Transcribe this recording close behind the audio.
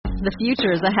The future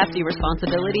is a hefty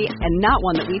responsibility and not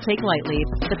one that we take lightly.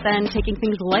 But then, taking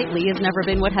things lightly has never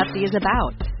been what Hefty is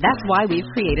about. That's why we've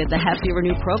created the Hefty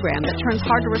Renew program that turns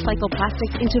hard-to-recycle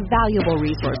plastics into valuable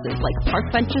resources like park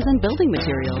benches and building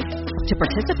materials. To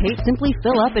participate, simply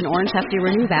fill up an orange Hefty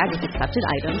Renew bag with accepted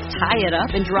items, tie it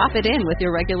up, and drop it in with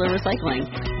your regular recycling.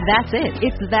 That's it.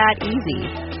 It's that easy.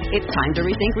 It's time to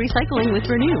rethink recycling with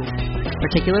Renew.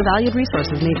 Particular valued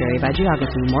resources may vary by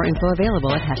geography. More info available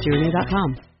at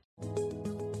heftyrenew.com.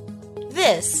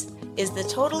 This is the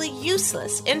Totally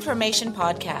Useless Information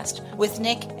Podcast with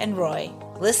Nick and Roy.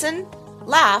 Listen,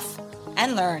 laugh,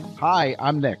 and learn. Hi,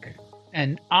 I'm Nick.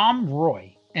 And I'm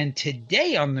Roy. And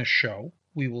today on the show,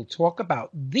 we will talk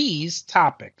about these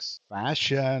topics.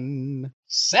 Fashion.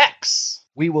 Sex.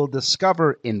 We will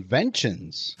discover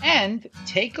inventions. And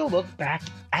take a look back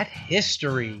at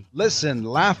history. Listen,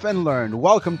 laugh, and learn.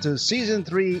 Welcome to Season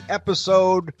 3,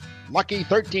 Episode Lucky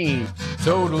 13.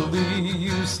 Totally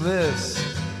useless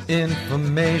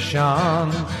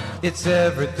information. It's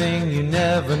everything you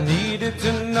never needed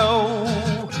to know.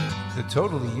 The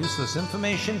Totally Useless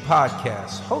Information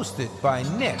Podcast, hosted by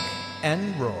Nick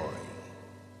and Roy.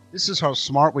 This is how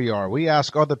smart we are. We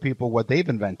ask other people what they've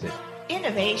invented.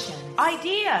 Innovation,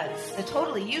 ideas. The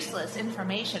Totally Useless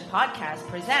Information Podcast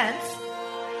presents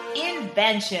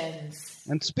Inventions.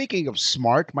 And speaking of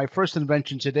smart, my first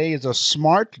invention today is a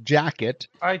smart jacket.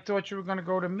 I thought you were going to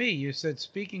go to me. You said,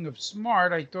 speaking of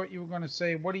smart, I thought you were going to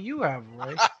say, what do you have,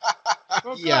 Roy?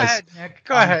 Well, go ahead, Nick.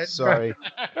 Go ahead. Sorry.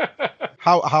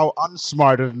 How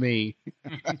unsmart of me.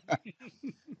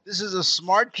 This is a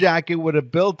smart jacket with a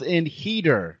built-in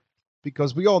heater,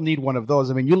 because we all need one of those.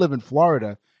 I mean, you live in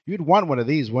Florida. You'd want one of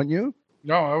these, wouldn't you?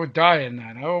 No, I would die in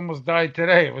that. I almost died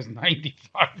today. It was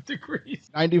 95 degrees.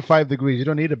 95 degrees. You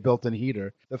don't need a built-in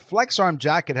heater. The FlexArm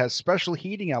jacket has special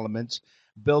heating elements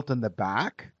built in the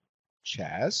back,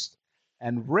 chest,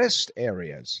 and wrist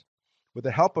areas. With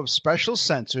the help of special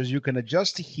sensors, you can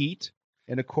adjust the heat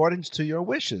in accordance to your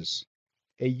wishes.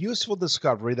 A useful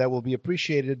discovery that will be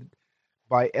appreciated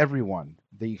by everyone.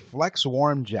 The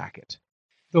FlexWarm jacket.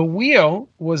 The wheel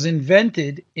was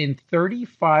invented in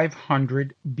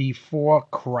 3500 before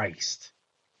Christ.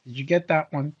 Did you get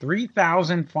that one?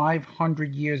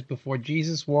 3,500 years before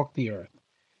Jesus walked the earth.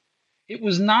 It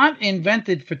was not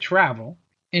invented for travel.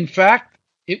 In fact,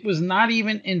 it was not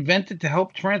even invented to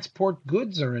help transport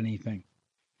goods or anything.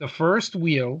 The first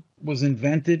wheel was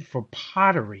invented for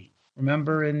pottery.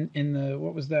 Remember in the,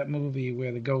 what was that movie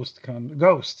where the ghost comes?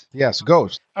 Ghost. Yes,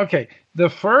 Ghost. Okay, the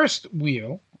first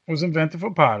wheel was invented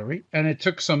for pottery, and it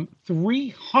took some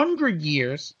 300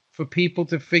 years for people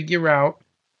to figure out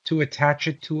to attach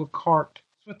it to a cart.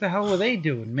 What the hell were they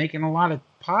doing? Making a lot of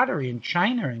pottery in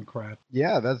China and crap.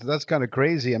 Yeah, that's kind of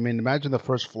crazy. I mean, imagine the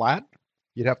first flat.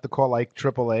 You'd have to call like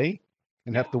AAA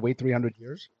and have to wait 300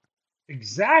 years.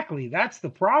 Exactly. That's the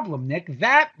problem, Nick.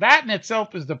 That in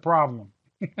itself is the problem.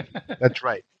 That's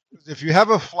right. If you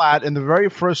have a flat and the very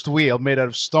first wheel made out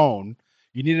of stone,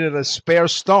 you needed a spare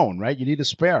stone, right? You need a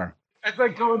spare. It's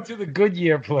like going to the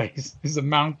Goodyear place. There's a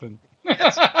mountain. And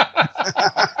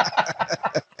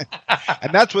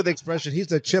that's where the expression, he's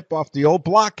the chip off the old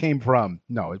block, came from.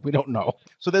 No, we don't know.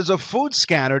 So there's a food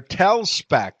scanner,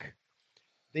 Telspec.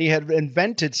 They had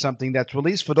invented something that's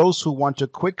released for those who want to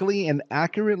quickly and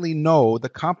accurately know the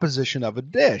composition of a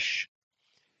dish.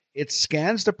 It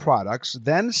scans the products,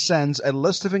 then sends a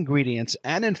list of ingredients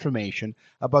and information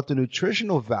about the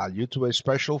nutritional value to a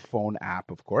special phone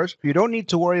app, of course. You don't need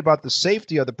to worry about the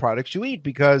safety of the products you eat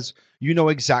because you know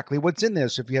exactly what's in there.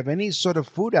 So if you have any sort of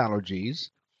food allergies,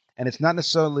 and it's not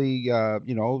necessarily,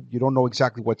 you don't know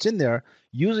exactly what's in there,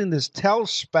 using this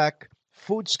Telspec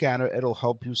food scanner, it'll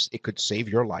help you. It could save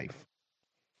your life.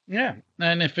 Yeah,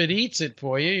 and if it eats it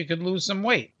for you, you could lose some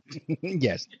weight.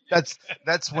 Yes, that's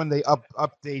when they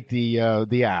update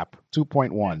the app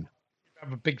 2.1.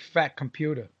 Have a big fat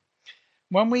computer.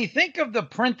 When we think of the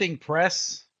printing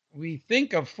press, we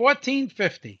think of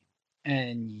 1450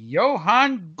 and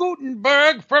Johann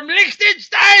Gutenberg from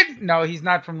Liechtenstein. No, he's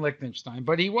not from Liechtenstein,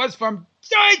 but he was from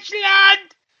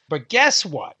Deutschland. But guess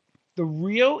what? The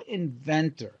real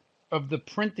inventor of the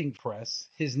printing press,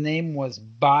 his name was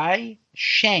Bai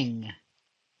Sheng.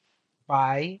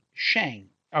 Bai Sheng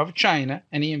of China,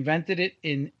 and he invented it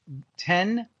in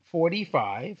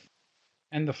 1045.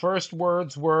 And the first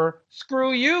words were,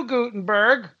 "Screw you,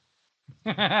 Gutenberg."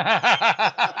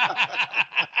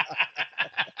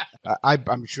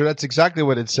 I'm sure that's exactly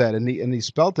what it said, and he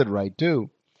spelt it right too.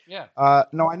 Yeah.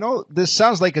 No, I know this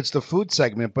sounds like it's the food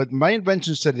segment, but my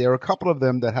inventions today, there are a couple of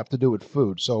them that have to do with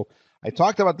food. So I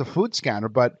talked about the food scanner,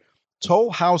 but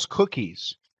Toll House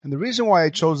cookies. And the reason why I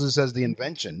chose this as the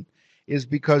invention is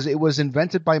because it was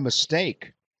invented by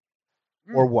mistake.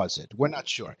 Or was it? We're not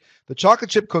sure. The chocolate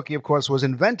chip cookie, of course, was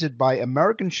invented by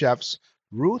American chefs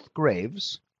Ruth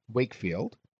Graves,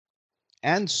 Wakefield,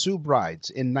 and Sue Brides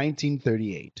in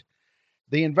 1938.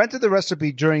 They invented the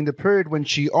recipe during the period when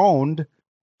she owned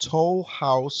Toll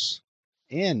House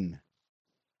Inn,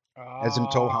 as in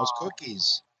Toll House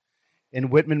Cookies, in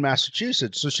Whitman,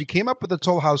 Massachusetts. So she came up with the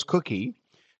Toll House cookie.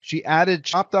 She added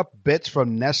chopped up bits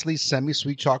from Nestle's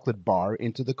semi-sweet chocolate bar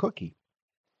into the cookie.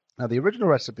 Now, the original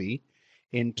recipe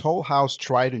in Toll House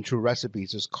Tried and True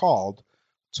Recipes is called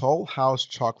Toll House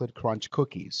Chocolate Crunch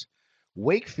Cookies.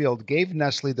 Wakefield gave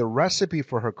Nestle the recipe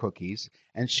for her cookies,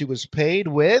 and she was paid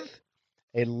with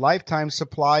a lifetime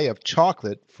supply of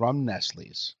chocolate from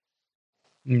Nestle's.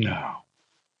 No.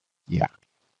 Yeah.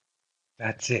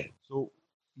 That's it. So,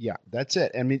 yeah, that's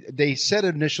it. I mean, they said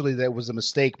initially that it was a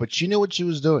mistake, but she knew what she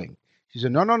was doing. She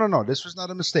said, no, this was not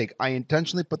a mistake. I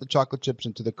intentionally put the chocolate chips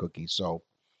into the cookie. So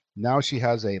now she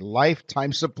has a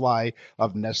lifetime supply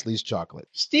of Nestle's chocolate.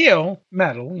 Steel,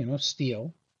 metal,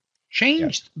 steel,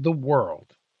 changed the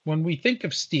world. When we think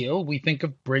of steel, we think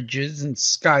of bridges and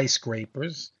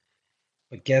skyscrapers.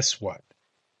 But guess what?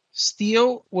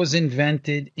 Steel was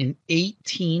invented in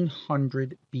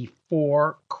 1800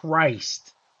 before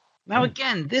Christ. Now,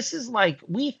 again, this is like,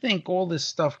 we think all this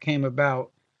stuff came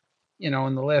about, in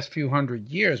the last few hundred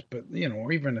years, but,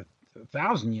 or even a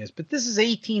 1,000 years. But this is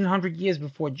 1,800 years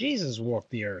before Jesus walked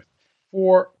the earth.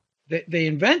 They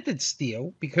invented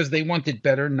steel because they wanted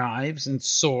better knives and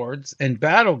swords and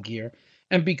battle gear.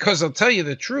 And because I'll tell you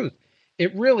the truth,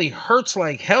 it really hurts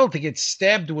like hell to get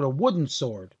stabbed with a wooden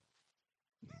sword.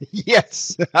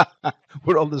 Yes,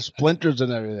 with all the splinters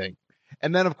and everything.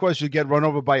 And then, of course, you get run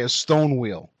over by a stone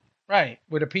wheel. Right,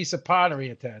 with a piece of pottery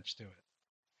attached to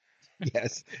it.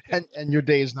 Yes, and your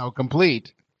day is now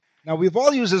complete. Now, we've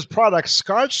all used this product,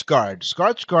 Scotchgard.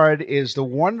 Scotchgard is the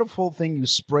wonderful thing you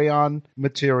spray on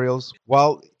materials.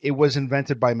 Well, it was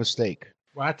invented by mistake.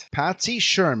 What? Patsy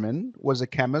Sherman was a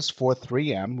chemist for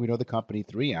 3M. We know the company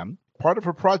 3M. Part of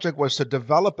her project was to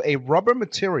develop a rubber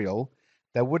material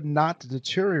that would not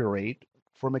deteriorate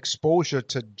from exposure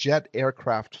to jet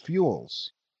aircraft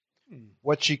fuels.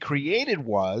 What she created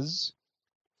was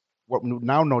what we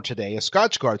now know today as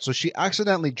Scotchgard. So she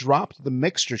accidentally dropped the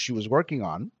mixture she was working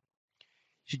on.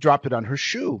 She dropped it on her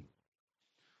shoe.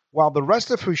 While the rest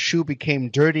of her shoe became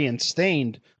dirty and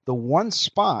stained, the one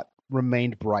spot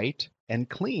remained bright and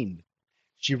clean.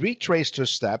 She retraced her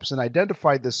steps and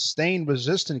identified the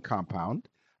stain-resistant compound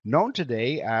known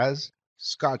today as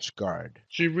Scotchgard.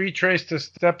 She retraced her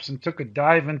steps and took a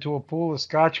dive into a pool of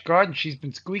Scotchgard, and she's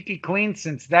been squeaky clean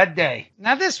since that day.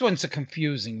 Now, this one's a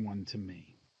confusing one to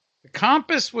me. The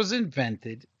compass was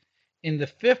invented in the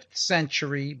 5th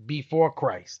century before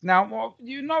Christ. Now,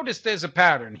 you notice there's a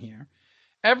pattern here.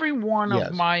 Every one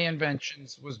of my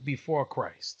inventions was before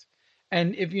Christ.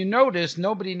 And if you notice,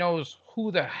 nobody knows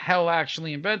who the hell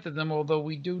actually invented them, although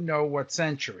we do know what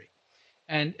century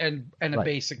and a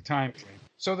basic time frame.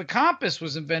 So the compass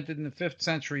was invented in the 5th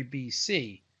century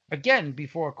BC, again,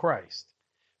 before Christ.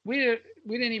 We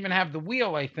didn't even have the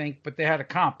wheel, I think, but they had a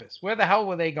compass. Where the hell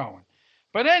were they going?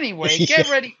 But anyway, get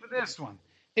ready for this one.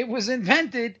 It was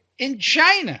invented in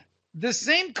China, the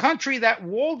same country that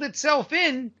walled itself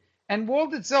in and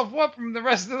walled itself up from the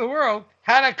rest of the world,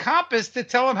 had a compass to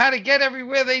tell them how to get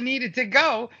everywhere they needed to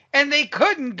go, and they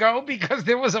couldn't go because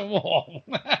there was a wall.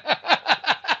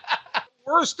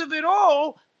 Worst of it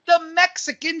all, the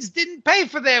Mexicans didn't pay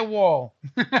for their wall.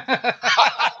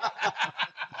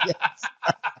 Yes.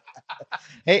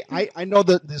 Hey, I know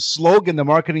that the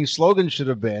marketing slogan should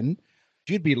have been,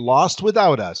 "You'd be lost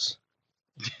without us."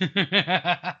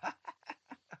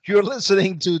 You're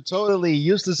listening to Totally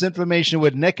Useless Information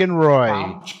with Nick and Roy.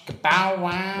 Wow,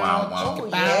 wow. Oh,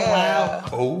 yeah.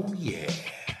 Oh, yeah.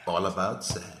 All about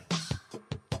sex.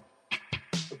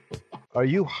 Are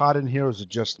you hot in here or is it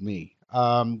just me?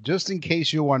 Just in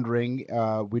case you're wondering,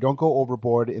 we don't go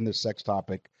overboard in the sex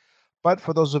topic. But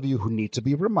for those of you who need to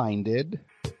be reminded...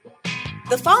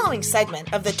 The following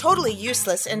segment of the Totally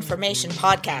Useless Information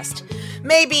podcast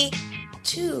may be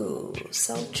too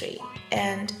sultry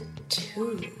and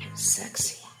too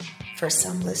sexy for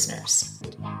some listeners.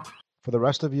 For the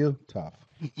rest of you, tough.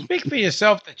 Speak for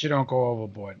yourself that you don't go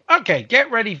overboard. Okay,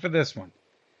 get ready for this one.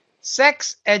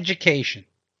 Sex education.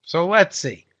 So let's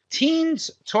see. Teens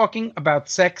talking about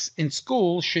sex in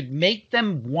school should make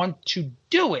them want to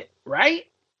do it, right?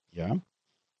 Yeah.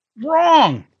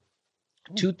 Wrong.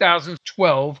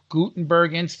 2012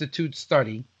 Gutenberg Institute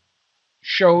study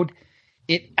showed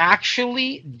it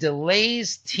actually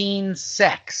delays teen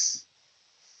sex.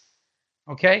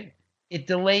 Okay? it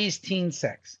delays teen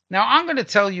sex. Now, I'm going to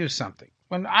tell you something.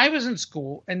 When I was in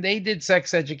school and they did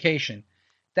sex education,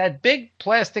 that big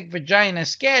plastic vagina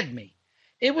scared me.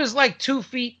 It was like 2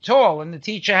 feet tall, and the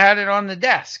teacher had it on the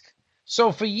desk.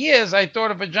 So for years, I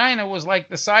thought a vagina was like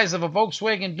the size of a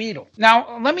Volkswagen Beetle.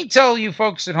 Now, let me tell you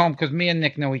folks at home, because me and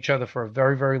Nick know each other for a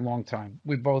very, very long time.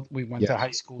 We went to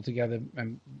high school together,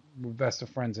 and we're best of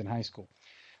friends in high school.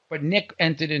 But Nick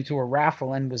entered into a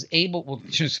raffle and was able, well,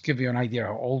 just to give you an idea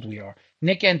how old we are.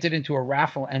 Nick entered into a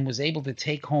raffle and was able to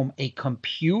take home a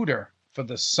computer for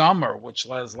the summer, which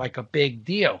was like a big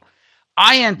deal.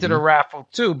 I entered a raffle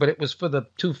too, but it was for the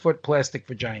 2-foot plastic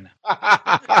vagina.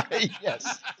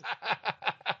 Yes.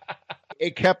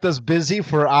 It kept us busy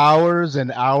for hours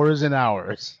and hours and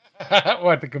hours.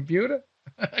 What, the computer?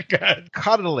 God.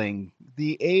 Cuddling,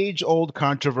 the age-old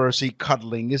controversy,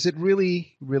 cuddling. Is it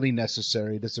really, really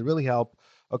necessary? Does it really help?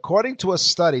 According to a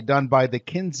study done by the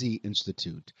Kinsey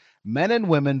Institute, men and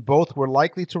women both were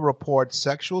likely to report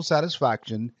sexual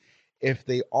satisfaction if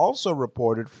they also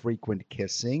reported frequent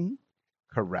kissing,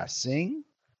 caressing,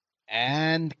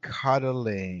 and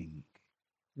cuddling.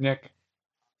 Nick.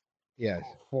 Yes.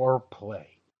 Foreplay.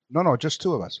 No, just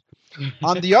two of us.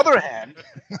 On the other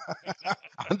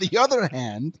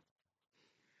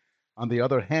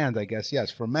hand, I guess,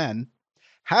 yes, for men,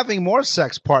 having more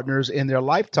sex partners in their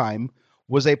lifetime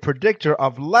was a predictor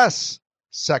of less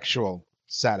sexual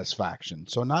satisfaction.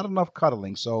 So not enough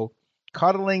cuddling. So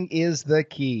cuddling is the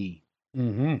key.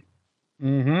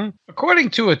 According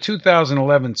to a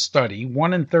 2011 study,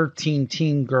 1 in 13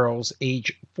 teen girls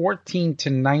age 14 to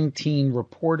 19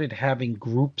 reported having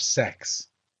group sex.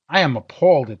 I am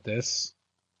appalled at this,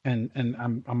 and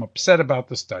I'm upset about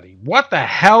the study. What the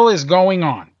hell is going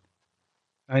on?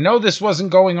 I know this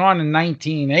wasn't going on in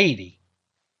 1980,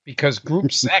 because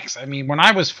group sex, I mean, when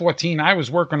I was 14, I was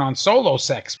working on solo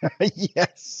sex.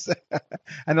 Yes.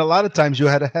 And a lot of times you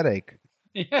had a headache.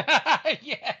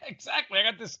 Yeah, exactly. I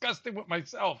got disgusted with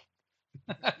myself.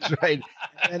 That's right.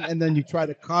 And then you try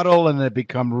to cuddle, and it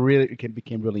became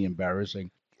really embarrassing.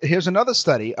 Here's another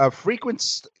study of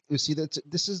frequent. You see that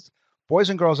this is boys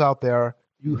and girls out there.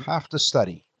 You have to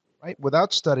study, right?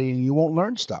 Without studying, you won't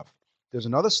learn stuff. There's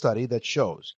another study that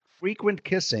shows frequent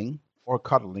kissing or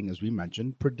cuddling, as we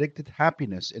mentioned, predicted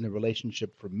happiness in a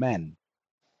relationship for men,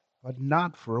 but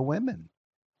not for women.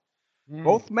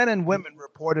 Both men and women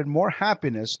reported more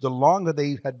happiness the longer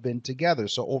they had been together.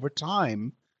 So over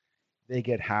time, they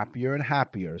get happier and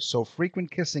happier. So frequent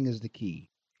kissing is the key.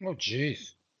 Oh,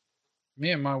 jeez.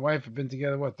 Me and my wife have been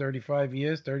together, 35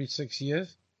 years, 36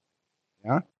 years?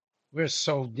 Yeah? We're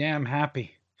so damn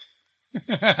happy.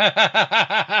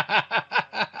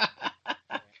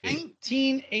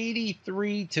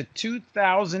 1983 to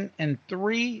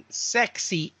 2003,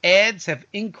 sexy ads have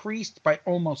increased by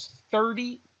almost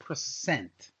 30%.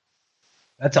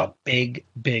 That's a big,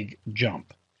 big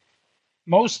jump.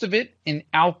 Most of it in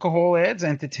alcohol ads,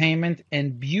 entertainment,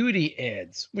 and beauty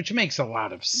ads, which makes a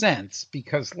lot of sense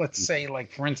because let's say,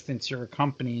 like, for instance, you're a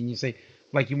company and you say,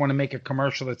 like, you want to make a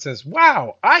commercial that says,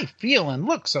 wow, I feel and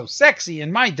look so sexy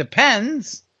in my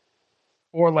Depends.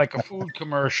 Or like a food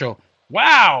commercial,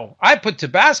 wow, I put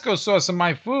Tabasco sauce in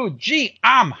my food. Gee,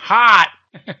 I'm hot.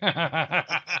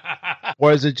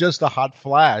 Or is it just a hot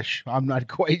flash? I'm not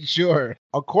quite sure.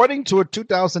 According to a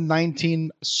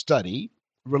 2019 study,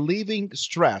 relieving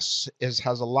stress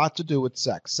has a lot to do with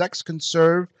sex. Sex can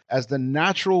serve as the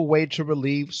natural way to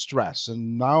relieve stress.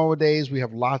 And nowadays we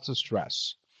have lots of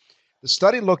stress. The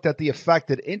study looked at the effect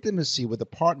that intimacy with a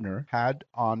partner had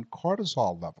on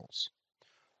cortisol levels.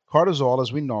 Cortisol,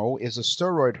 as we know, is a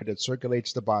steroid that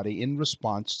circulates the body in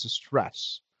response to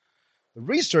stress. The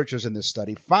researchers in this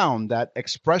study found that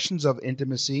expressions of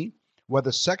intimacy,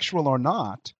 whether sexual or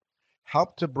not,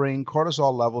 help to bring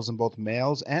cortisol levels in both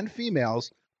males and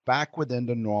females back within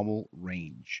the normal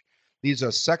range. These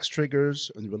are sex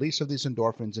triggers and the release of these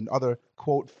endorphins and other,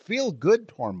 quote, feel-good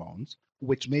hormones,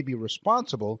 which may be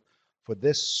responsible for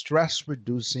this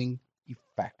stress-reducing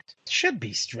effect. Should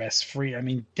be stress-free. I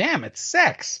mean, damn, it's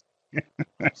sex.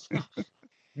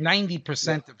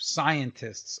 90% of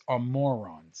scientists are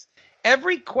morons.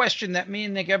 Every question that me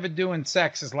and Nick ever do in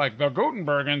sex is like, the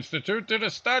Gutenberg Institute did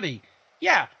a study.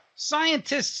 Yeah,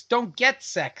 scientists don't get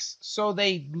sex, so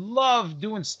they love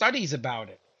doing studies about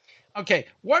it. Okay,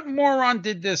 what moron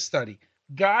did this study?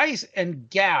 Guys and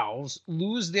gals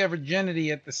lose their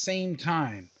virginity at the same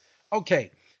time.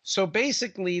 Okay, so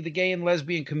basically the gay and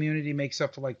lesbian community makes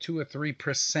up for like 2 or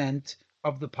 3%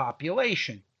 of the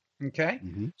population. Okay?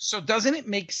 Mm-hmm. So doesn't it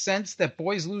make sense that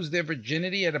boys lose their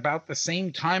virginity at about the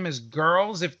same time as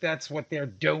girls if that's what they're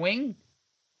doing?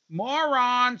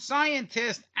 Moron,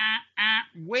 scientist,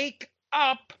 wake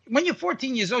up. When you're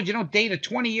 14 years old, you don't date a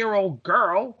 20-year-old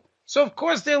girl. So, of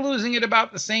course, they're losing it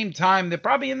about the same time. They're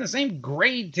probably in the same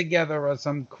grade together or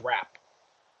some crap.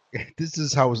 This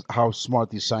is how smart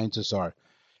these scientists are.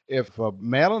 If a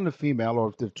male and a female, or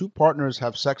if the two partners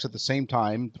have sex at the same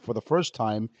time for the first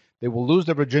time, they will lose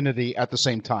their virginity at the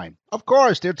same time. Of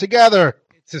course, they're together.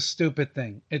 It's a stupid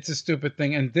thing. It's a stupid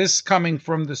thing. And this coming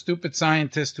from the stupid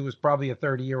scientist who was probably a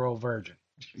 30-year-old virgin.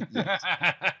 Yes.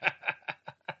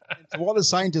 To all the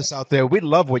scientists out there, we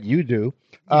love what you do.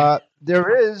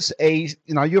 There is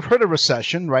you've heard of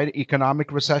recession, right?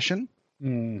 Economic recession.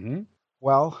 Mm-hmm.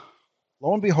 Well,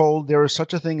 lo and behold, there is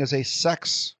such a thing as a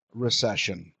sex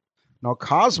recession. Now,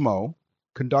 Cosmo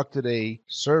conducted a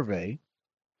survey,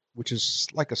 which is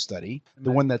like a study,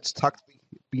 the one that's tucked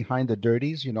behind the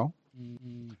dirties,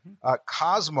 Mm-hmm.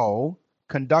 Cosmo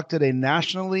conducted a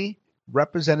nationally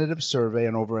representative survey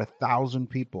on over 1,000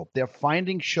 people. Their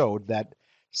findings showed that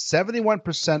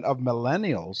 71% of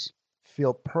millennials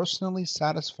feel personally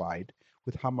satisfied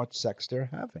with how much sex they're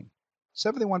having.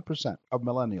 71% of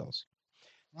millennials.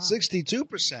 Wow.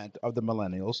 62% of the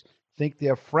millennials think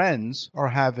their friends are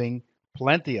having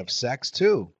plenty of sex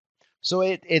too. So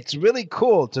it's really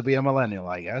cool to be a millennial,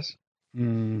 I guess.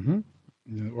 Mm-hmm.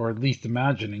 Or at least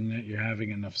imagining that you're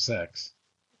having enough sex.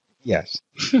 Yes.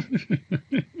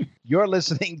 You're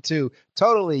listening to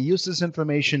Totally Useless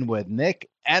Information with Nick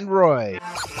and Roy.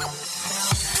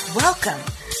 Welcome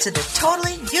to the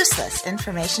Totally Useless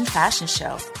Information Fashion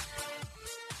Show.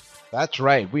 That's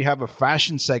right. We have a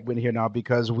fashion segment here now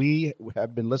because we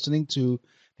have been listening to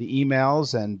the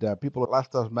emails and people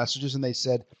left us messages and they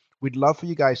said, we'd love for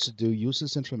you guys to do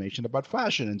useless information about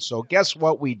fashion. And so guess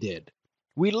what we did?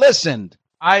 We listened.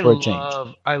 I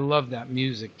love that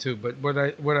music too, but what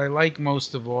I like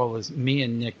most of all is me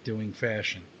and Nick doing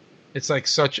fashion. It's like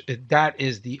that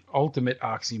is the ultimate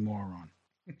oxymoron.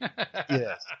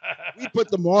 Yes. We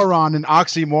put the moron in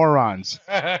oxymorons.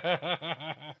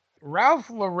 Ralph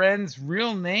Lauren's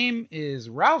real name is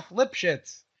Ralph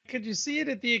Lipschitz. Could you see it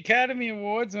at the Academy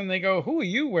Awards when they go, "Who are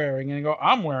you wearing?" And they go,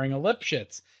 "I'm wearing a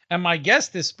Lipschitz." And my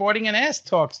guest is sporting an Ass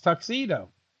Talks tuxedo.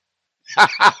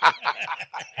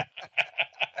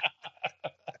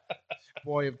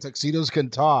 Boy, if tuxedos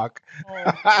can talk.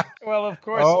 Well, of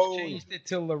course, he changed it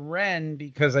to Loren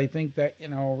because I think that,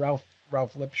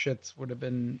 Ralph Lipschitz would have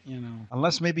been,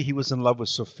 Unless maybe he was in love with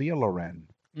Sophia Loren.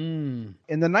 Mm.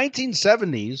 In the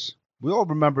 1970s, we all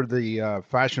remember the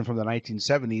fashion from the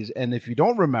 1970s. And if you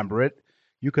don't remember it,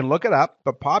 you can look it up.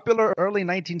 But popular early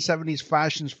 1970s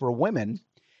fashions for women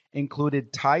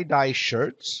included tie-dye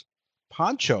shirts,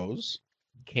 ponchos,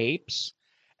 capes,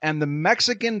 and the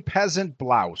Mexican peasant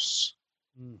blouse.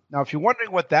 Now, if you're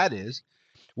wondering what that is,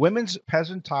 women's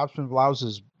peasant tops and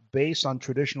blouses based on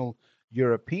traditional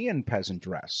European peasant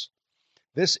dress.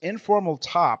 This informal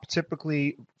top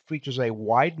typically features a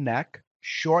wide neck,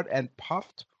 short and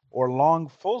puffed or long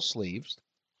full sleeves,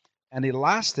 an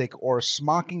elastic or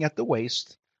smocking at the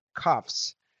waist,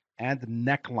 cuffs, and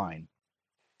neckline.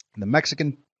 The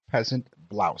Mexican peasant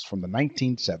blouse from the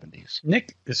 1970s.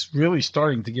 Nick is really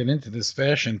starting to get into this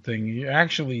fashion thing. You're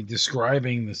actually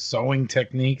describing the sewing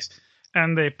techniques.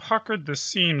 And they puckered the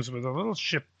seams with a little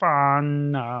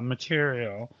chiffon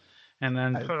material and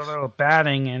then put a little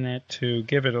batting in it to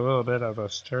give it a little bit of a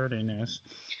sturdiness.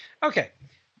 Okay.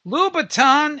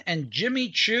 Louboutin and Jimmy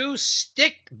Choo,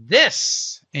 stick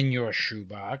this in your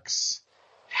shoebox.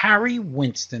 Harry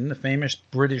Winston, the famous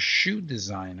British shoe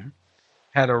designer,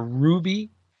 had a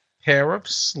ruby pair of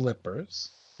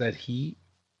slippers that he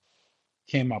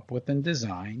came up with and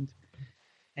designed,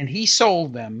 and he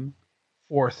sold them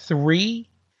for $3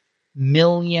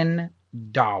 million.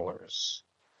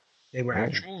 They were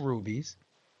actual rubies.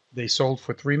 They sold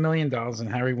for $3 million, and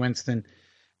Harry Winston,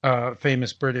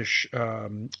 famous British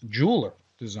jeweler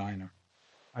designer,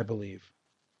 I believe.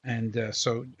 And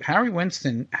so Harry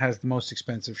Winston has the most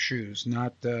expensive shoes,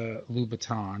 not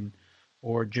Louboutin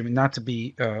or Jimmy, not to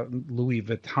be Louis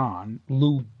Vuitton,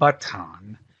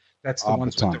 Louboutin. That's the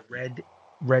ones with the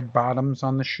red bottoms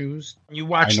on the shoes. You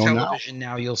watch television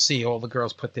now, you'll see all the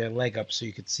girls put their leg up so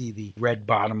you could see the red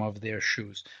bottom of their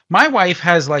shoes. My wife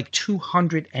has like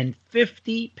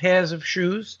 250 pairs of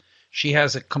shoes. She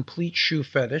has a complete shoe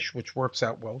fetish, which works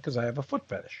out well because I have a foot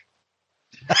fetish.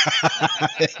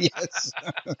 Yes.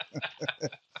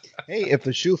 Hey, if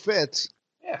the shoe fits.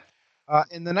 Yeah.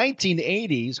 In the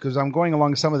 1980s, because I'm going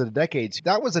along some of the decades,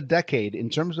 that was a decade in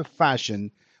terms of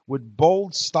fashion with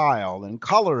bold style and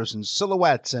colors and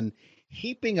silhouettes and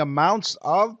heaping amounts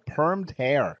of permed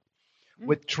hair,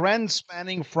 with trends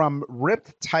spanning from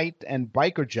ripped tight and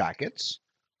biker jackets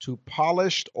to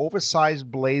polished oversized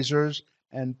blazers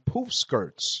and poof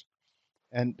skirts.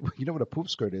 And you know what a poof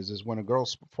skirt is? Is when a girl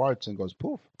farts and goes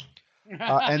poof.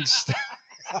 And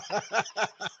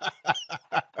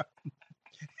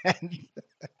and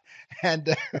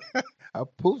and a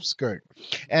poof skirt,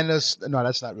 and no,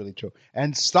 that's not really true.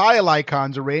 And style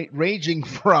icons are ranging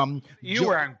from You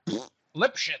wearing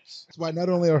lip shits. That's why not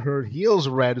only are her heels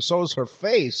red, so is her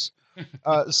face.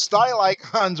 Style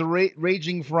icons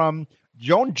ranging from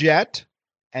Joan Jett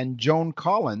and Joan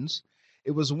Collins.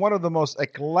 It was one of the most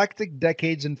eclectic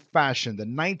decades in fashion, the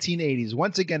 1980s.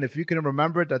 Once again, if you can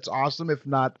remember it, that's awesome. If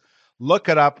not, look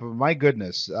it up. My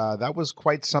goodness, that was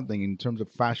quite something in terms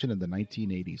of fashion in the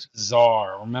 1980s.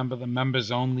 Czar. Remember the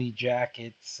members-only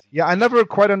jackets? Yeah, I never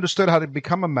quite understood how to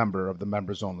become a member of the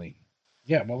members only.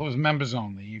 Yeah, well, it was members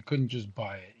only. You couldn't just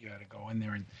buy it. You had to go in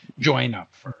there and join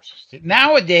up first.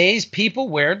 Nowadays, people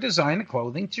wear designer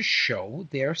clothing to show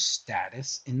their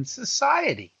status in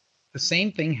society. The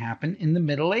same thing happened in the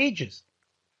Middle Ages.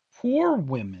 Poor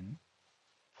women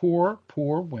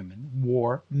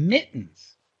wore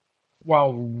mittens,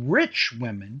 while rich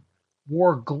women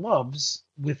wore gloves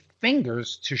with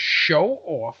fingers to show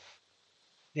off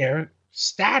their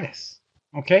status,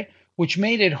 okay? Which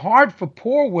made it hard for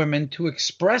poor women to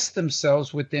express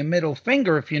themselves with their middle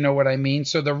finger, if you know what I mean.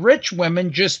 So the rich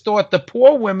women just thought the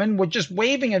poor women were just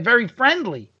waving and very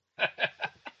friendly.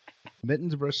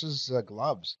 Mittens versus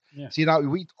gloves. Yeah. See, now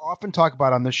we often talk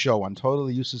about on this show on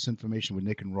Totally Useless Information with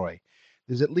Nick and Roy.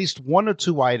 There's at least one or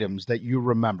two items that you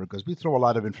remember because we throw a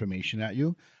lot of information at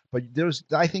you. But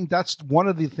I think that's one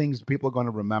of the things people are going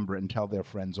to remember and tell their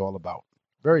friends all about.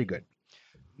 Very good.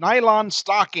 Nylon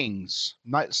stockings.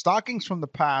 Stockings from the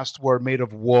past were made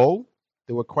of wool.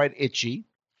 They were quite itchy.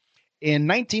 In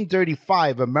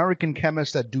 1935, American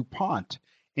chemist at DuPont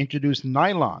introduced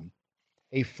nylon,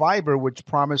 a fiber which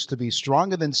promised to be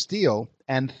stronger than steel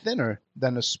and thinner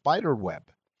than a spider web.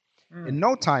 In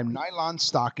no time, nylon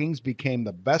stockings became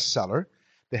the bestseller.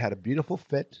 They had a beautiful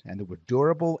fit, and they were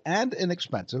durable and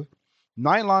inexpensive.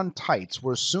 Nylon tights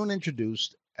were soon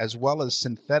introduced, as well as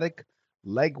synthetic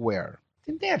leg wear.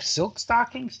 Didn't they have silk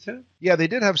stockings, too? Yeah, they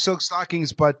did have silk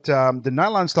stockings, but the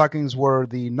nylon stockings were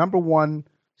the number one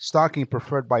stocking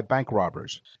preferred by bank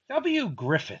robbers. W.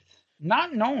 Griffith,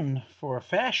 not known for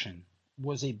fashion,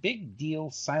 was a big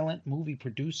deal silent movie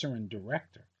producer and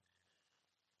director.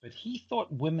 But he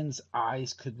thought women's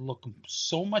eyes could look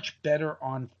so much better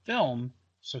on film,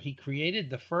 so he created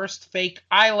the first fake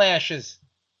eyelashes.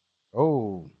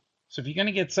 Oh. So if you're going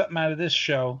to get something out of this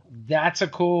show, that's a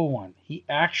cool one. He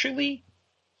actually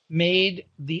made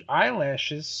the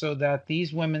eyelashes so that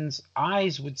these women's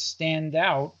eyes would stand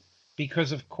out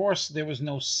because, of course, there was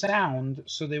no sound,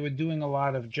 so they were doing a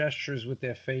lot of gestures with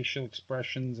their facial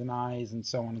expressions and eyes and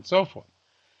so on and so forth.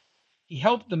 He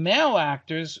helped the male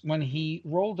actors when he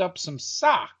rolled up some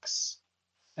socks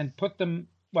and put them...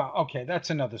 Well, okay, that's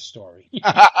another story.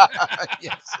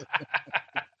 Yes.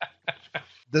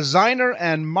 Designer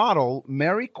and model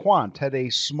Mary Quant had a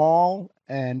small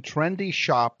and trendy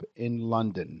shop in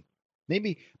London.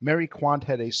 Maybe Mary Quant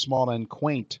had a small and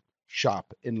quaint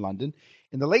shop in London.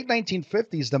 In the late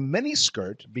 1950s, the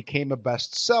miniskirt became a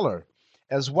bestseller,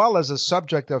 as well as a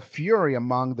subject of fury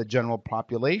among the general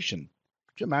population.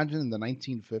 Could you imagine in the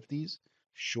 1950s,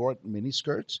 short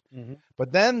miniskirts? Mm-hmm.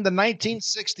 But then the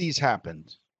 1960s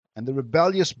happened, and the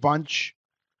rebellious bunch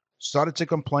started to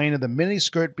complain, and the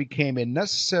miniskirt became a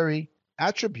necessary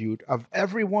attribute of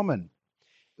every woman.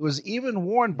 It was even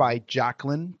worn by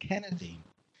Jacqueline Kennedy.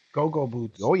 Go-go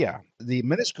boots. Oh, yeah. The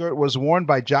miniskirt was worn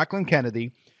by Jacqueline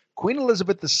Kennedy. Queen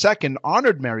Elizabeth II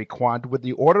honored Mary Quant with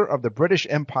the Order of the British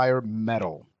Empire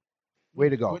Medal. Way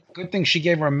to go. Good thing she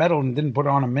gave her a medal and didn't put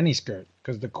on a miniskirt,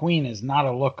 because the Queen is not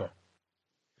a looker.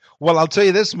 Well, I'll tell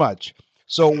you this much.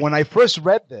 So when I first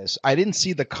read this, I didn't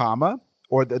see the comma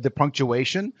or the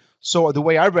punctuation. So the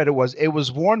way I read it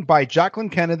was worn by Jacqueline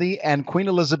Kennedy and Queen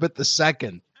Elizabeth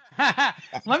II.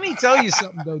 Let me tell you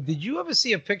something, though. Did you ever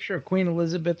see a picture of Queen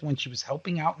Elizabeth when she was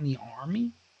helping out in the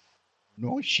army?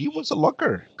 No, she was a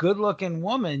looker. Good-looking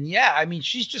woman. Yeah, I mean,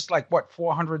 she's just like,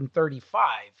 435,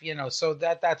 so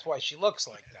that's why she looks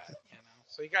like that,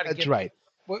 So you got to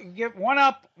get one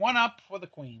up for the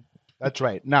Queen. That's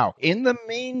right. Now, in the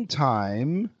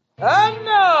meantime... And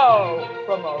now,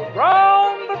 from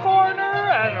around the corner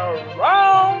and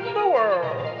around the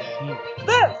world,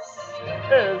 this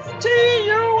is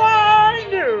TUI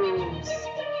News.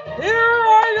 Here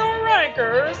are your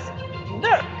anchors,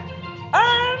 Nick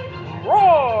and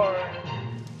Roy.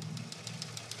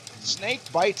 Snake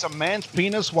bites a man's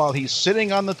penis while he's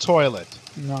sitting on the toilet.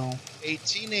 No. A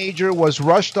teenager was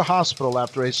rushed to hospital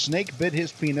after a snake bit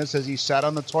his penis as he sat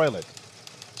on the toilet.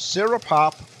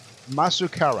 Sirapop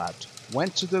Masukarat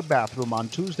went to the bathroom on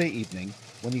Tuesday evening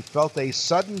when he felt a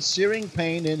sudden searing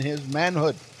pain in his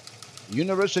manhood. The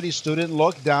university student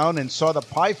looked down and saw the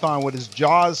python with his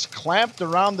jaws clamped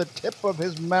around the tip of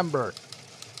his member.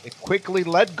 It quickly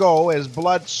let go as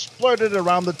blood splurted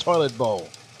around the toilet bowl.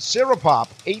 Sirapop,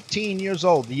 18 years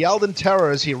old, yelled in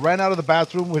terror as he ran out of the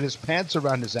bathroom with his pants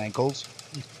around his ankles.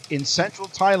 In central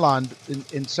Thailand,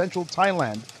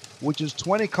 which is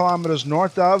 20 kilometers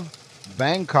north of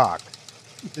Bangkok.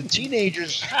 The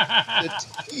teenager's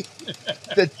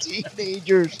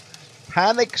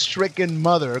panic-stricken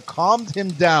mother calmed him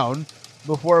down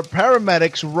before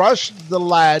paramedics rushed the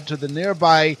lad to the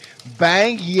nearby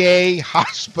Bang Ye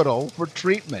Hospital for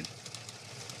treatment.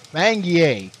 Bang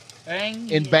Ye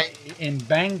in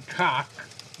Bangkok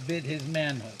bid his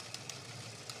manhood.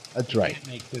 That's right. Can't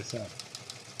make this up.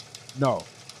 No.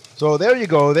 So there you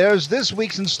go. There's this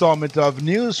week's installment of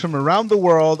news from around the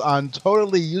world on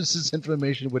totally useless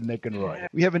information with Nick and Roy.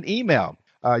 We have an email.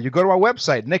 You go to our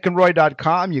website,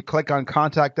 nickandroy.com. You click on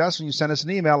Contact Us, and you send us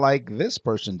an email like this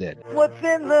person did. What's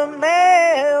in the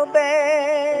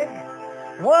mailbag?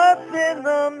 What's in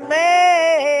the mail?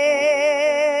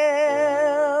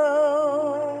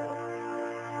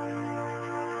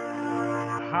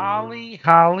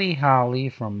 Holly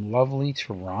from lovely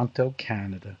Toronto,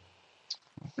 Canada.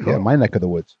 Cool. Yeah, my neck of the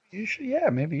woods.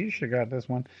 Maybe you should have got this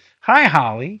one. Hi,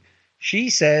 Holly. She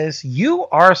says, "You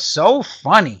are so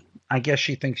funny." I guess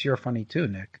she thinks you're funny too,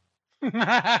 Nick.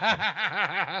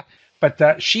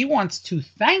 But she wants to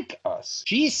thank us.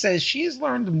 She says she has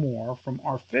learned more from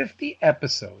our 50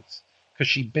 episodes because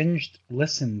she binged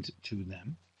listened to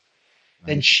them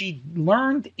than she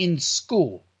learned in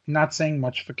school. Not saying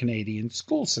much for Canadian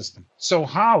school system. So,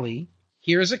 Holly,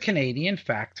 here's a Canadian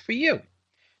fact for you.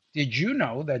 Did you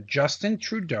know that Justin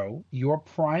Trudeau, your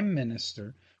prime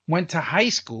minister, went to high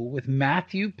school with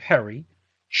Matthew Perry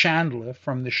Chandler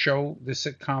from the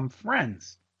sitcom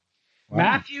Friends? Wow.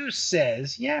 Matthew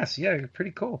says,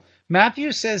 pretty cool.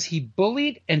 Matthew says he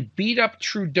bullied and beat up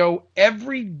Trudeau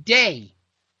every day.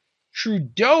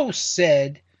 Trudeau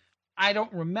said, I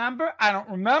don't remember that.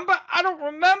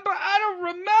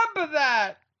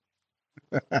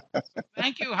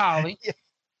 Thank you, Holly.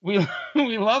 We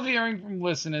love hearing from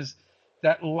listeners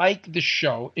that like the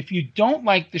show. If you don't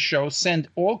like the show, send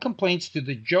all complaints to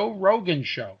the Joe Rogan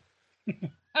Show.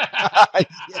 Yes.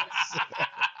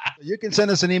 You can send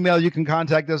us an email. You can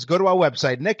contact us. Go to our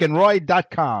website,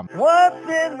 nickandroy.com. What's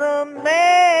in the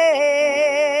mail?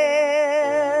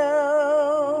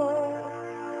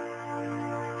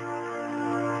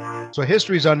 So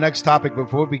history is our next topic.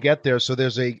 Before we get there, so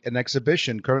there's an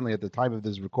exhibition currently at the time of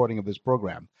this recording of this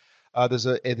program. There's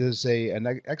an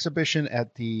exhibition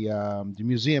at the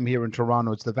museum here in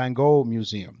Toronto. It's the Van Gogh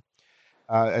Museum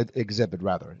exhibit,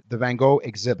 the Van Gogh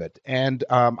exhibit. And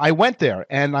I went there,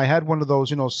 and I had one of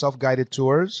those, self-guided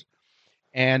tours,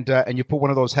 and you put one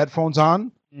of those headphones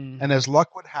on, and as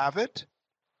luck would have it,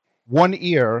 one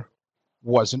ear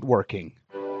wasn't working.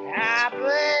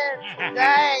 Happens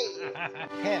today.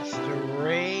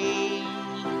 History.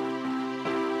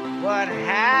 What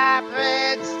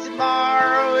happens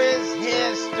tomorrow is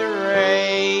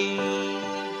history.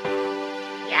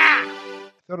 Yeah.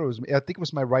 I think it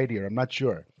was my right ear. I'm not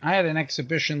sure. I had an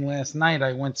exhibition last night.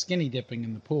 I went skinny dipping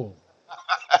in the pool.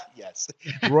 Yes.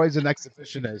 Roy's an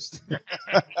exhibitionist.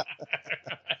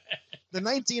 The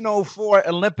 1904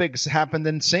 Olympics happened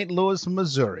in St. Louis,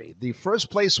 Missouri. The first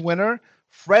place winner,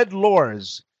 Fred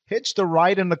Lors, hitched a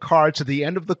ride in the car to the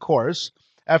end of the course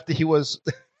after he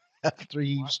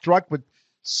struck with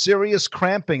serious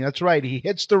cramping. That's right. He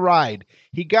hitched a ride.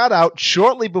 He got out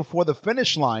shortly before the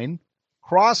finish line,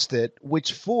 crossed it,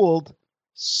 which fooled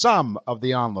some of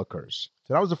the onlookers.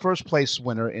 So that was the first place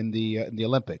winner in the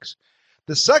Olympics.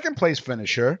 The second place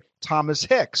finisher, Thomas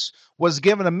Hicks, was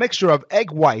given a mixture of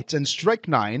egg whites and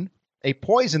strychnine, a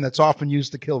poison that's often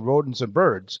used to kill rodents and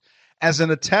birds, as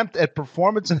an attempt at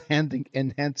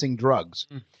performance-enhancing drugs.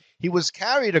 He was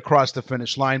carried across the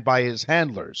finish line by his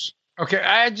handlers. Okay,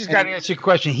 I just got to ask you a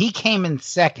question. He came in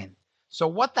second. So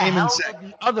what the hell did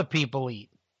the other people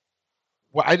eat?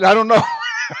 Well, I don't know.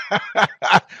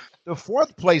 The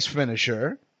fourth place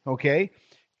finisher,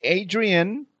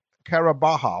 Adrian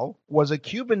Carabajal, was a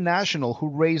Cuban national who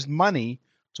raised money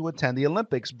to attend the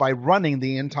Olympics by running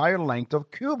the entire length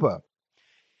of Cuba.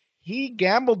 He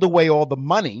gambled away all the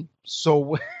money,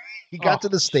 so he got to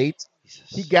the States. Jesus.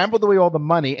 He gambled away all the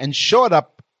money and showed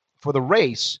up for the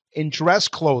race in dress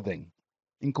clothing,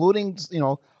 including,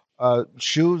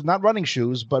 shoes, not running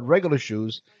shoes, but regular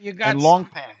shoes, and long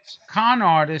pants. Con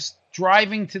artist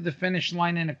driving to the finish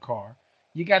line in a car.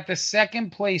 You got the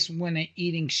second place winner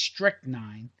eating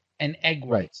strychnine and egg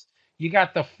whites. Right. You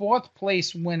got the 4th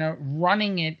place winner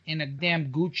running it in a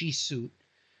damn Gucci suit.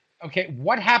 Okay,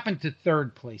 what happened to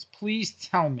 3rd place? Please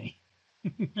tell me.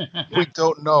 We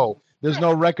don't know. There's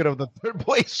no record of the 3rd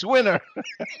place winner.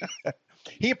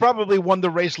 He probably won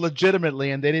the race legitimately,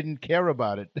 and they didn't care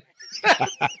about it.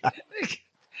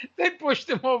 They pushed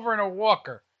him over in a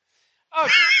walker. Oh,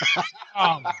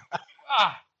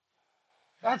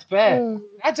 that's bad.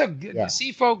 That's a good. Yeah.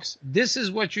 See, folks, this is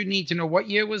what you need to know. What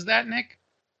year was that, Nick?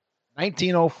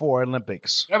 1904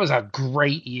 Olympics. That was a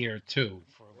great year too.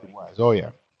 It was. Oh yeah.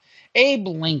 Abe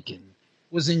Lincoln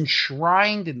was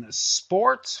enshrined in the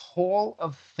Sports Hall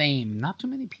of Fame. Not too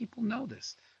many people know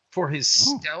this. For his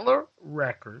stellar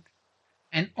record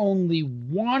and only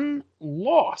one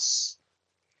loss.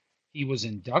 He was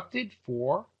inducted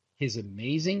for his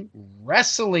amazing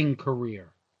wrestling career.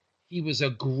 He was a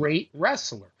great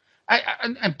wrestler.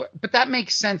 But that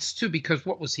makes sense too, because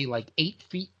what was he, like 8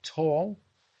 feet tall?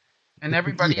 And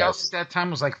everybody else at that time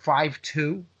was like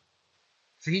 5'2".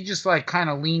 So he just like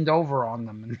kind of leaned over on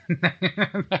them.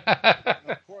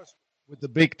 Of course, with the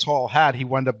big tall hat, he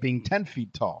wound up being 10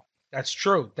 feet tall. That's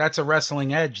true. That's a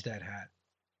wrestling edge, that hat.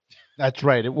 That's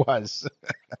right. It was.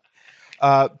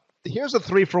 Here's a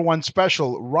 3-for-1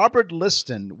 special. Robert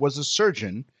Liston was a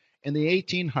surgeon in the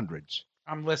 1800s.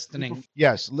 I'm listening.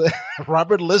 Yes,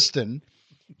 Robert Liston.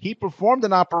 He performed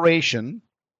an operation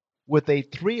with a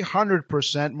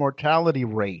 300% mortality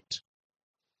rate.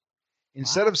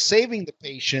 Instead of saving the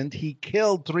patient, he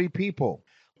killed 3 people.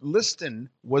 Liston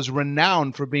was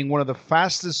renowned for being one of the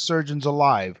fastest surgeons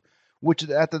alive, which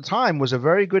at the time was a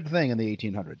very good thing in the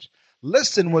 1800s.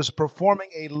 Liston was performing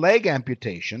a leg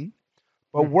amputation,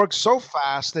 but worked so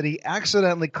fast that he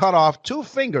accidentally cut off 2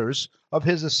 fingers of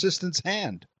his assistant's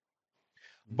hand.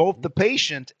 Both the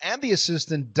patient and the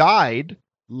assistant died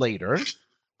later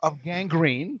of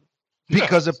gangrene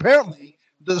because apparently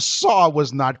the saw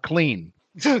was not clean.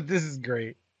 This is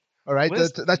great. All right,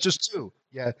 that's just 2.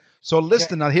 Yeah. So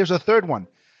Liston, now here's a 3rd one.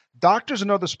 Doctors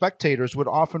and other spectators would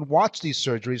often watch these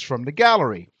surgeries from the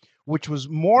gallery, which was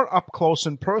more up close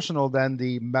and personal than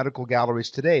the medical galleries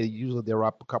today. Usually they're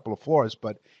up a couple of floors,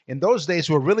 but in those days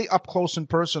were really up close and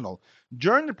personal.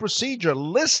 During the procedure,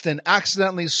 Liston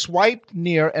accidentally swiped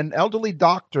near an elderly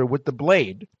doctor with the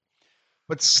blade,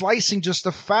 but slicing just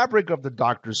the fabric of the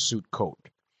doctor's suit coat.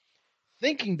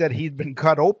 Thinking that he'd been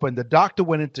cut open, the doctor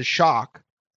went into shock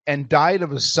and died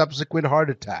of a subsequent heart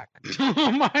attack.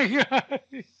 Oh my God.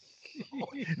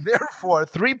 Therefore,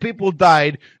 3 people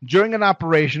died during an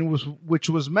operation which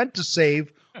was meant to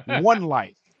save 1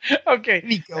 life.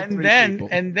 Okay,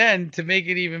 and then to make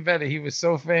it even better, he was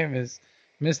so famous,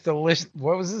 Mr.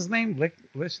 What was his name?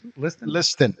 Liston?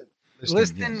 Liston.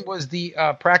 Liston Yes. was the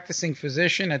practicing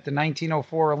physician at the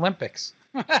 1904 Olympics.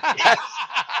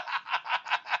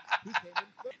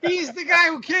 He's the guy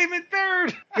who came in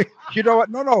 3rd. You know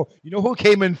what? No. You know who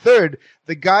came in 3rd?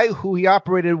 The guy who he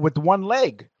operated with 1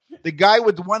 leg. The guy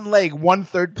with 1 leg won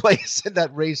 3rd place in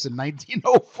that race in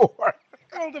 1904.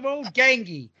 Called him old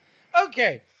Gangy.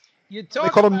 Okay. You talk They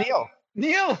called him Neil.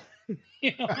 Neil.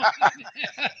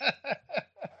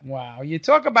 Wow. You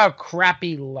talk about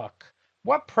crappy luck.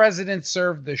 What president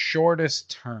served the shortest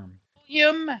term?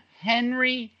 William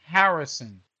Henry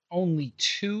Harrison. Only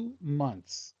 2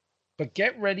 months. But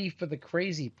get ready for the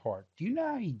crazy part. Do you know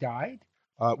how he died?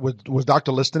 Was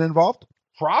Dr. Liston involved?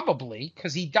 Probably,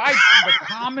 because he died from the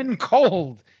common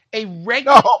cold. A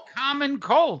regular common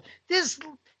cold. This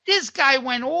guy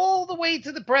went all the way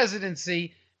to the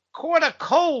presidency, caught a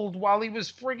cold while he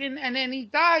was friggin', and then he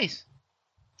dies.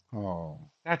 Oh.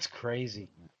 That's crazy.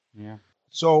 Yeah.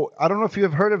 So, I don't know if you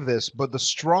have heard of this, but the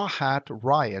Straw Hat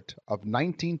Riot of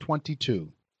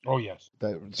 1922. Oh, yes.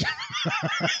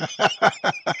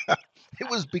 It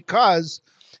was because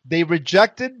they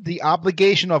rejected the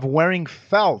obligation of wearing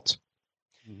felt.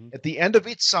 At the end of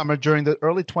each summer during the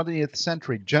early 20th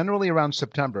century, generally around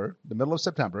September, the middle of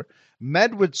September,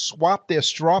 men would swap their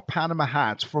straw Panama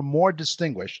hats for more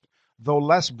distinguished, though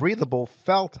less breathable,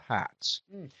 felt hats.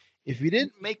 If you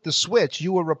didn't make the switch,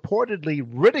 you were reportedly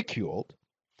ridiculed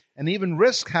and even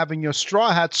risked having your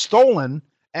straw hat stolen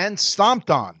and stomped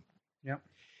on. Yep.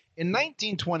 In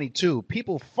 1922,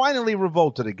 people finally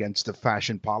revolted against the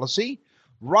fashion policy.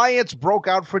 Riots broke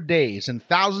out for days, and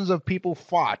thousands of people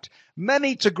fought,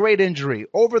 many to great injury,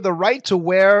 over the right to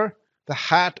wear the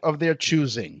hat of their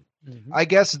choosing. I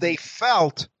guess they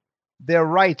felt their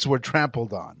rights were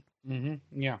trampled on.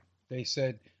 Yeah. They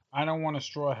said, I don't want a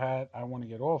straw hat. I want to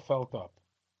get all felt up.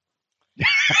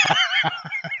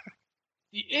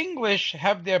 The English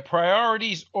have their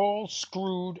priorities all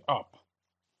screwed up.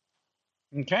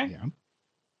 Okay? Yeah.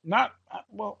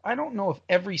 I don't know if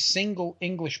every single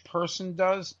English person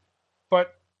does,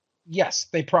 but yes,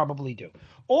 they probably do.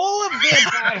 All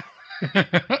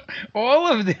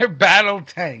of their battle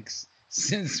tanks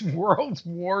since World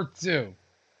War II.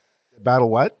 Battle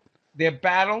what? Their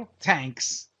battle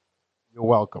tanks. You're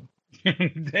welcome.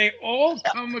 They all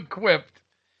come equipped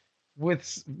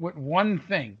with one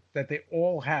thing that they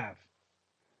all have.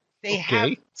 They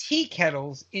have tea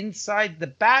kettles inside the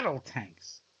battle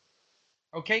tanks.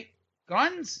 Okay,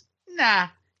 guns? Nah.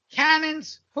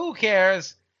 Cannons? Who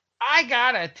cares? I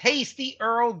got a tasty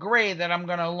Earl Grey that I'm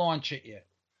going to launch at you.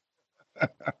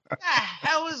 What the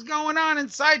hell is going on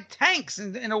inside tanks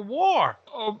in a war?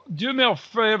 Oh, do me a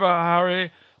favor,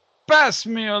 Harry. Pass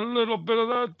me a little bit of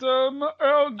that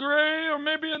Earl Grey, or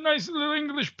maybe a nice little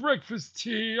English breakfast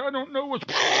tea. I don't know what.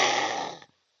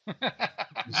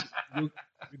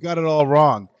 You got it all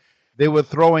wrong. They were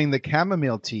throwing the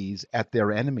chamomile teas at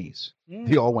their enemies.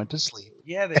 They all went to sleep.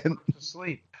 Yeah, they went to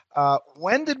sleep.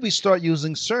 When did we start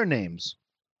using surnames?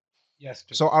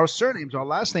 Yesterday. So our surnames, our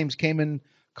last names came in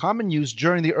common use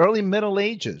during the early Middle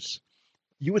Ages.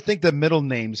 You would think that middle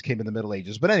names came in the Middle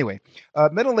Ages. But anyway,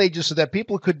 Middle Ages so that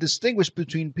people could distinguish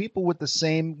between people with the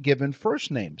same given first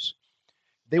names.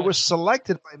 They were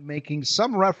selected by making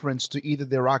some reference to either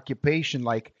their occupation,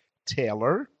 like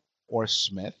Taylor or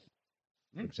Smith,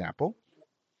 for example,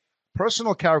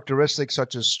 personal characteristics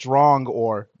such as strong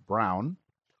or brown,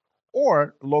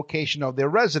 or location of their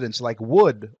residence, like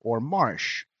Wood or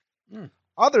Marsh.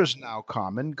 Others now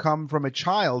common come from a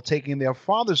child taking their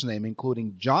father's name,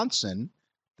 including Johnson,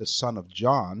 the son of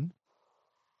John,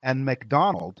 and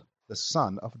MacDonald, the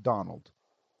son of Donald.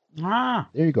 Ah.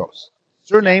 There you go.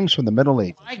 Surnames from the Middle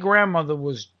Ages. My grandmother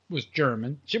was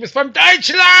German. She was from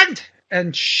Deutschland,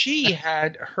 and she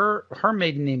had her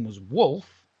maiden name was Wolf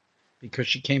because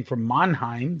she came from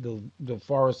Mannheim, the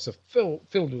forests are filled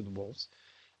with wolves.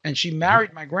 And she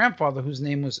married my grandfather, whose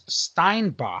name was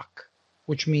Steinbach,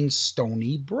 which means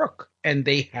stony brook. And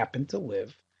they happened to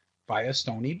live by a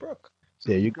stony brook.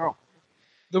 There you go.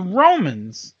 The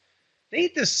Romans, they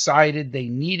decided they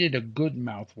needed a good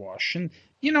mouthwash. And,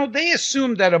 they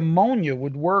assumed that ammonia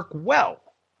would work well.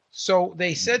 So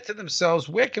they said to themselves,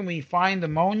 where can we find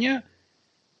ammonia?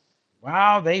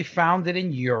 Well, they found it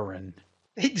in urine.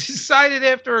 They decided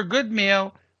after a good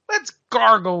meal, let's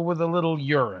gargle with a little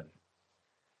urine.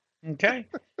 Okay?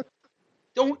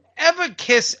 Don't ever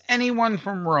kiss anyone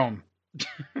from Rome.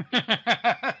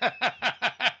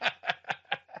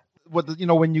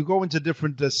 When you go into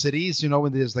different cities,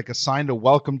 when there's like a sign to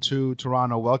welcome to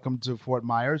Toronto, welcome to Fort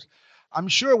Myers, I'm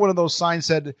sure one of those signs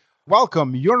said,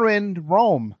 welcome, you're in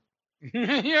Rome.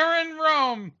 You're in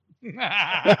Rome.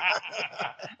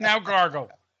 Now gargle.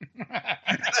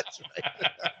 That's right.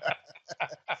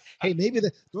 Hey, maybe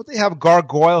don't they have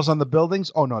gargoyles on the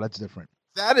buildings? Oh, no, that's different.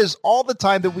 That is all the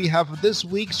time that we have for this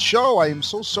week's show. I am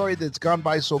so sorry that it's gone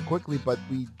by so quickly, but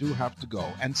we do have to go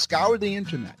and scour the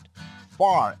internet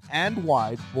far and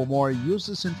wide for more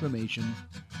useless information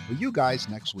for you guys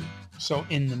next week. So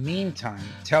in the meantime,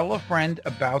 tell a friend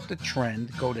about the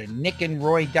trend. Go to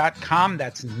nickandroy.com.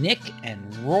 That's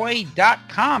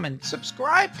nickandroy.com and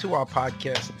subscribe to our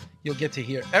podcast. You'll get to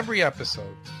hear every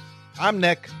episode. I'm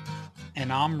Nick.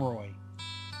 And I'm Roy.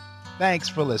 Thanks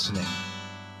for listening.